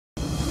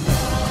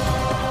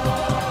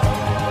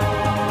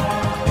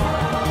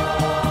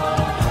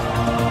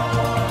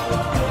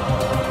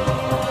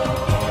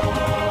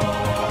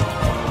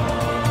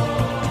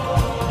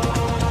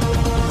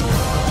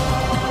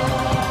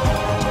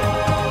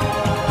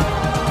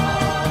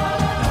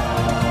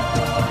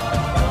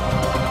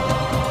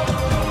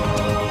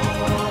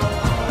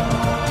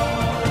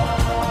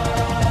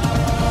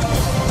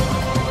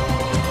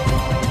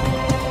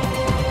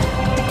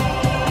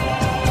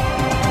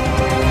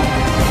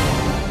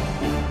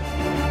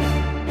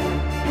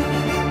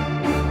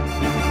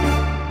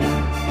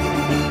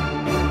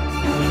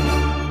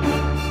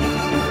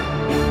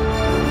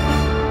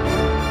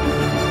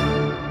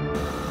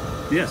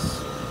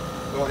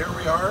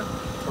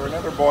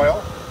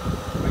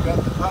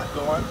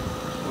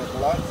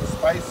lots of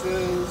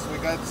spices. We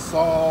got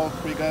salt.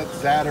 We got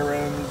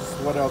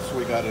zatarans. What else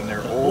we got in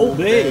there? Old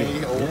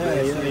Bay.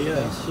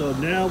 Yeah. So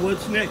now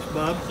what's next,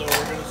 Bob? So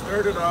we're going to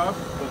start it off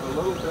with a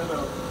little bit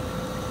of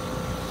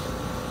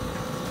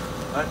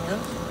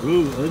onions.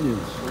 Ooh,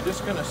 onions. We're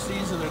just going to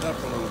season it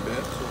up a little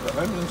bit so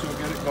the onions will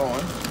get it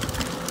going.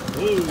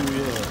 Oh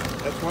yeah.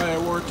 That's why I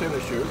wore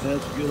tennis shoes.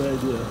 That's a good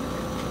idea.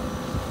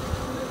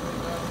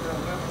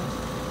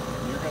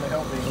 You're going to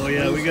help me. Oh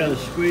yeah, we got to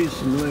squeeze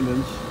some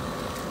lemons.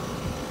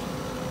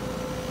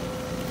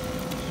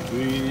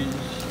 Squeeze.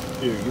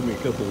 Here, give me a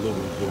couple of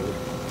lemons there.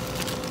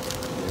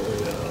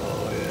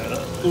 Oh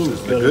yeah. This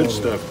is the good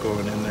stuff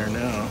going in there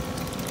now.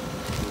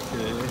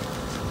 Okay.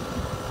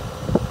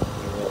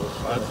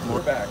 Lots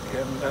more back.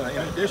 And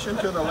in addition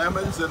to the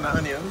lemons and the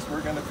onions,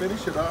 we're going to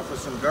finish it off with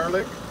some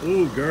garlic.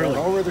 Ooh, garlic.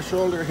 And over the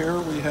shoulder here,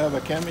 we have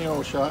a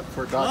cameo shot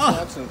for Doc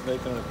Watson's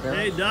making an appearance.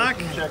 Hey,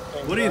 Doc.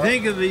 What do you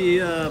think of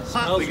the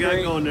pot we got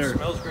going there?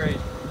 Smells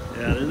great.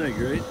 Yeah, isn't that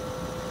great?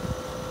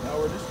 Now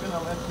we're just going to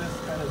let this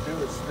kind of do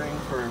its thing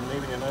for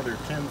maybe another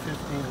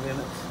 10-15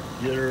 minutes.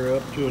 Get her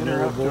up to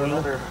another boil.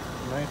 Another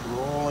nice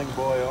rolling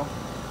boil.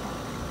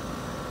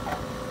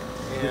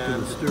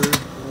 And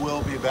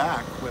we'll be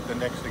back with the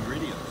next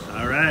ingredients.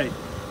 All right.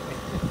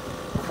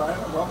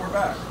 Well, we're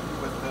back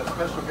with the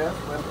special guest,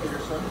 Wes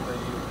Peterson, the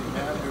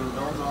man who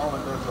knows all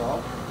and does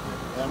all.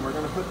 And we're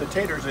going to put the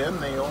taters in,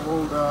 the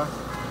old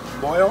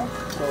boil.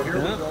 So here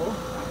we go.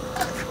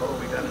 Oh,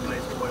 we got a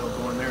nice boil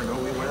going there,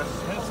 don't we, Wes?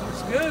 That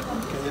looks good.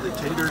 Okay, the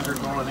taters are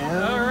going in.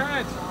 All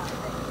right.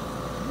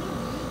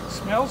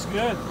 Smells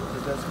good.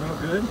 Does that smell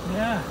good?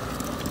 Yeah.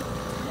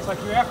 It's like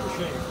your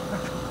aftershave.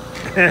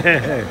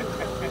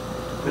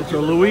 It's a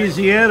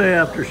Louisiana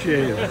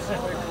aftershave.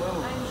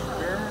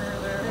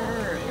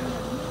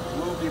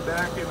 We'll be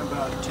back in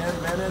about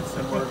 10 minutes,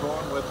 and we're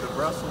going with the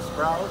Brussels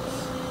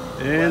sprouts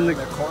And the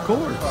corn.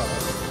 All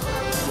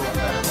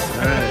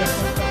right.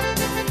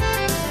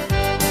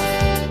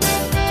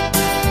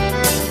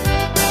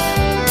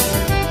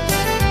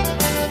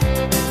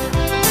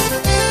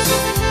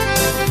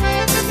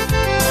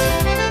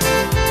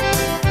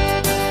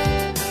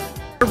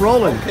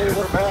 Rolling. Okay,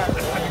 we're back.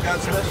 We got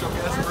special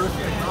guest Bruce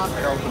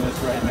helping us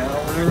right now.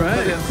 We're All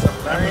right. put in some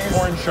nice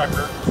corn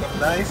shucker, some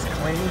nice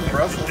clean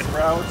Brussels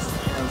sprouts,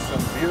 and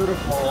some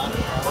beautiful.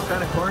 What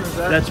kind of corn is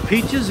that? That's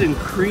peaches and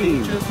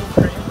cream. Peaches and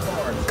cream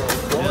corn. So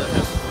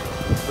gorgeous.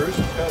 Bruce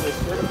has got his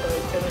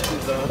certified tennis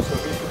shoes on, so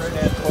he can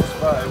stand close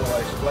by while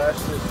I splash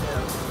this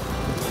in.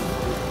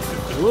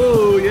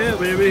 Whoa, yeah,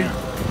 baby.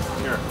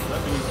 Here,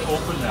 let me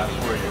open that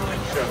for you,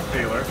 Chef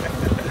Taylor.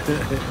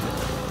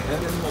 And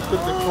then we'll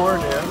put the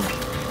corn in.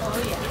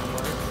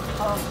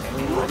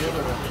 And we'll give it a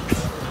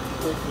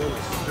quick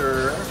little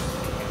stir.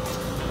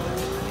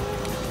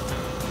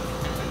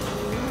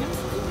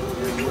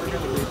 And we're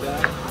going to be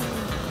back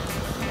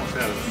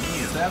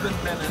in 7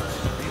 minutes.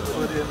 We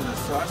put in the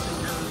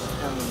sausages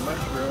and the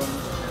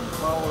mushrooms, and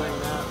following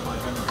that, we're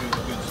going to do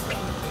the good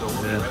stuff. So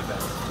we'll be right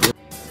back.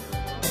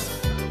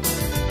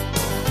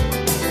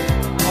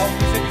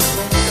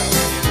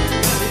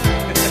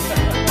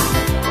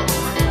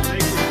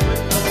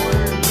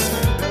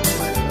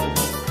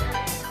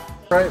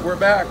 All right, we're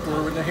back.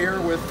 We're here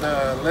with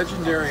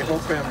legendary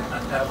Hopium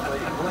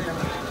athlete William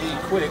E.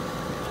 Quick,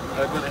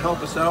 going to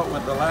help us out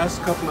with the last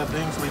couple of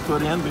things we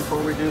put in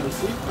before we do the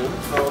seafood.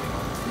 So,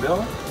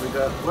 Bill,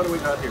 what do we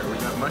got here? We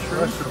got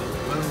mushrooms.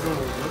 Let them go.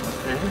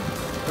 Okay.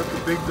 That's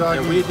a big dog.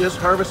 And we just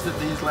harvested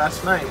these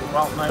last night.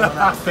 Walt and I went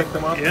out and picked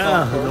them up.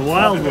 Yeah, the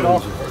wild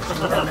ones.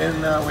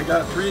 And then we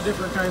got 3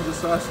 different kinds of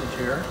sausage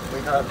here.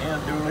 We got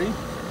andouille.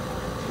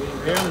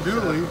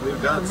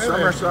 We've got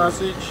summer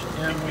sausage,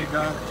 and we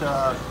got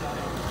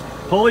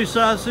Pulley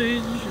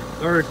sausage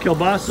or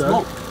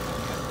kielbasa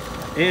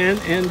and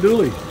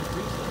andouille.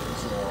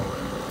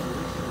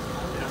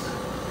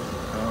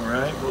 All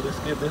right, we'll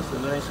just give this a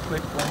nice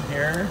quick one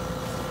here.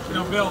 You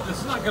know, Bill, this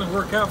is not going to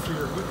work out for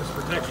your witness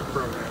protection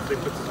program if they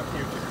put this on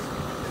YouTube.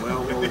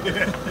 Well,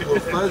 we'll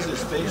fuzz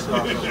his face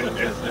off a little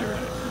bit there.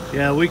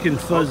 Yeah, we can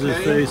fuzz his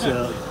face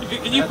out.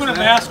 Can you put a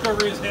mask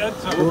over his head?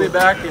 So we'll be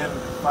back in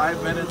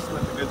 5 minutes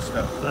with the good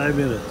stuff. 5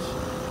 minutes.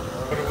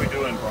 What are we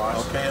doing,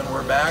 boss? Okay, and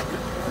we're back,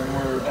 and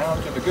we're down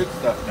to the good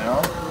stuff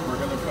now. We're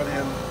going to put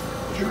in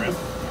Shrimp.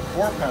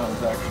 4 pounds,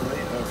 actually,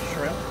 of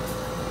shrimp.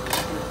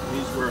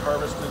 These were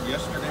harvested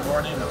yesterday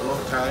morning at low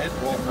tide.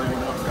 Walt and I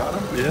went out and got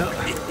them. Yeah.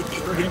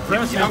 pretty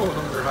impressive.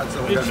 They're hot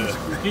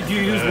Did you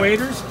use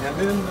waders? And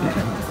then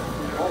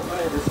Walt and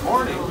I this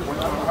morning went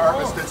out and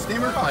harvested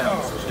steamer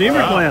clams.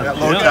 Steamer clams. At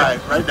low tide,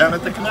 right down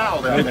at the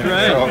canal down That's there.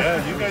 right. So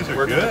Yeah, you guys are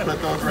we're going to good.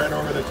 put those right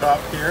over the top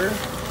here.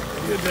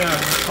 Good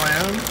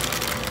clams.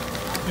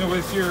 You know,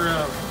 with your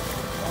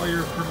all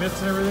your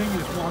permits and everything, you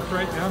just walked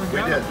right down and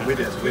got it. We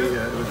did.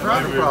 It was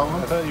not a problem.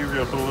 I thought you were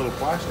going to put a little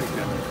plastic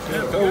in it.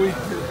 So we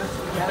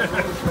adds a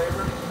little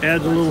flavor.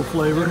 Adds a little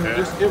flavor. We're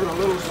just give it a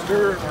little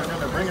stir, and we're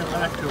going to bring it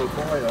back to a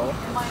boil.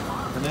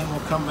 And then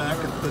we'll come back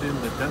and put in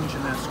the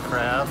Dungeness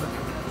crab.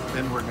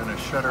 Then we're going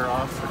to shut her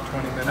off for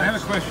 20 minutes. I have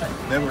a question.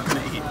 Then we're going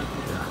to eat.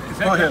 Is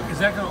Go ahead. Is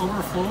that going to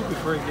overflow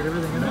before you get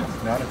everything in it?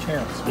 Not a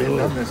chance. We've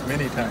done this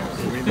many times.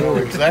 We know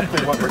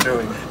exactly what we're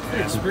doing.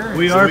 Experience.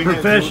 We are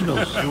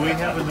professionals. Do we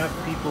have enough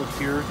people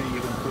here to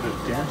even put a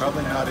dent?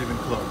 Probably not even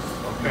close.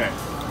 Okay.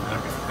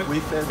 We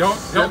fed Don't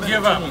 17.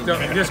 give up.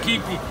 Just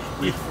keep.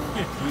 We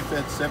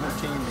fed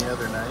 17 the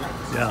other night,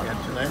 Yeah. and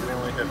tonight we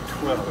only have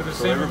 12. With the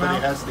So same everybody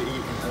amount? has to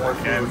eat more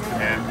food.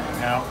 And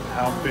how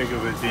big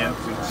of a dent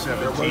did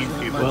 17 wasn't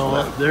people? much Well,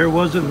 left. there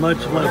wasn't much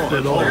left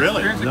at all. Oh,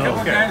 really? There's a No. couple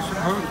Okay. guys from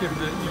Hogan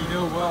that you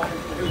know well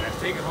who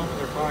take it home in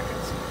their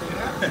pockets.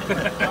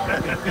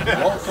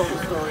 Walt told a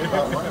story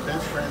about one of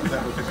his friends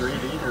that was a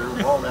great eater.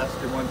 Walt asked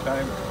him one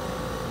time,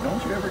 "Don't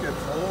you ever get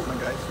full?" And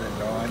the guy said,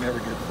 "No, I never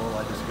get full.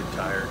 I just get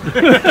tired."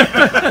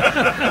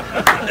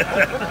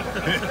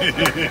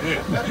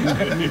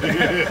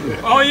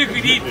 All you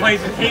could eat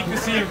place would hate to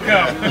see him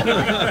go.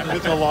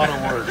 It's a lot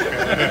of work.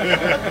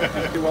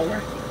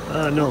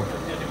 No.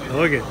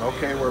 Okay.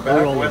 Okay, we're We're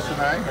back. rolling. Wes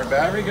and I are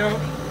back. There we go.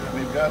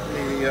 We've got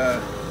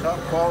the top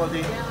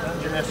quality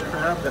Dungeness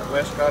crab that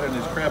Wes got in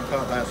his crab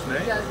pot last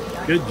night.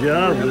 Good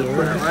job. Put it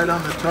We're right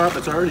on the top.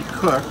 It's already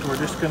cooked. We're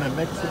just going to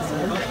mix it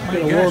in.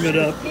 gonna warm it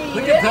up.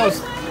 Look at those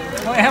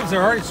clams.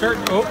 They're already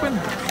starting to open.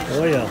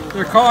 Oh yeah.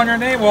 They're calling your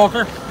name,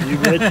 Walter. You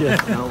betcha.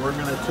 Now we're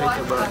going to take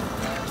about.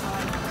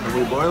 Are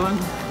we boiling,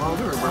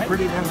 Walter? We're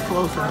pretty damn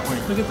close, aren't we?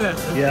 Look at that.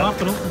 It's Yeah.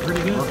 popping open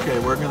pretty good. Okay,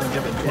 we're going to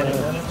give it 20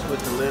 Yeah. minutes with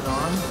the lid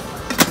on.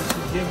 This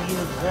is giving you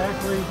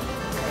exactly.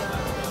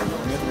 And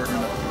then we're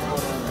going to throw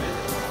it on right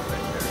there.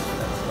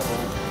 That's the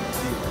whole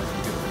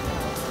deal.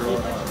 Throw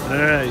it on. All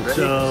right, Ready?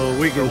 so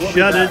we can So we'll be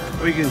shut it.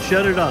 back. We can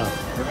shut it off.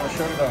 We're going to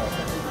shut it off.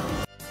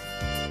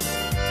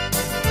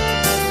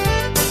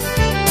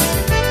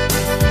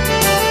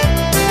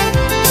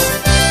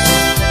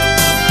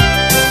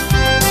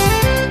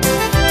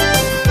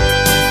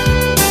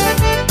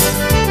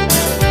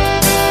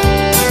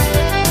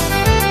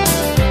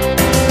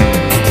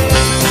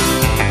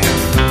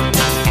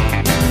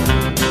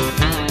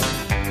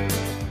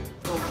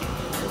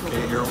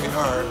 Okay, here we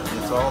are.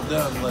 It's all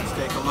done. Let's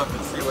take a look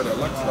and see what it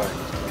looks like.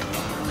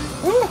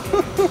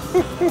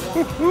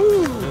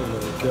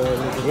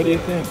 What do you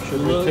think?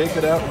 Should we take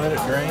it out and let it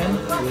drain?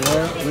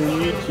 Yeah, we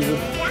need to.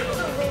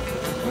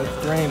 Let's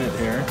drain it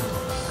here.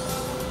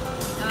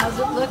 How's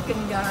it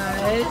looking,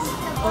 guys?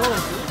 Oh,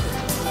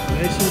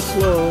 Nice and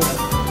slow.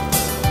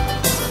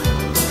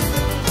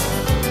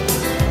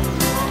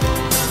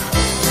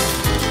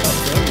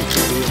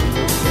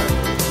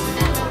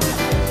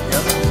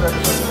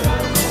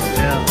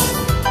 Yeah.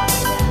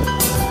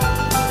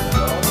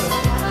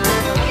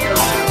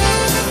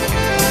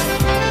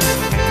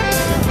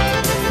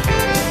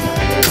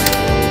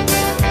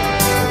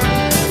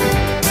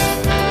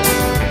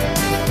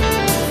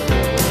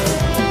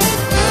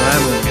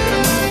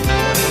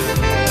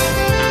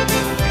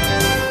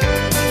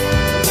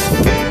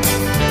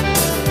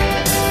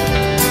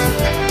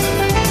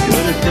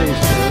 Good it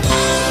tastes, Chris.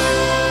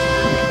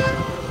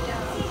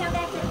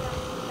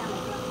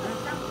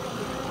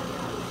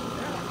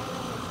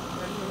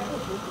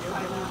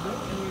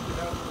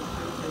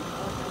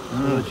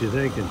 What you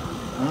thinking?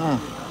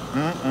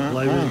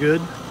 Flavor's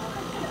good?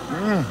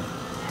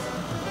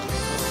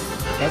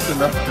 That's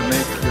enough to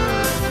make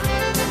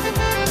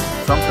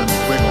something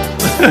squiggle.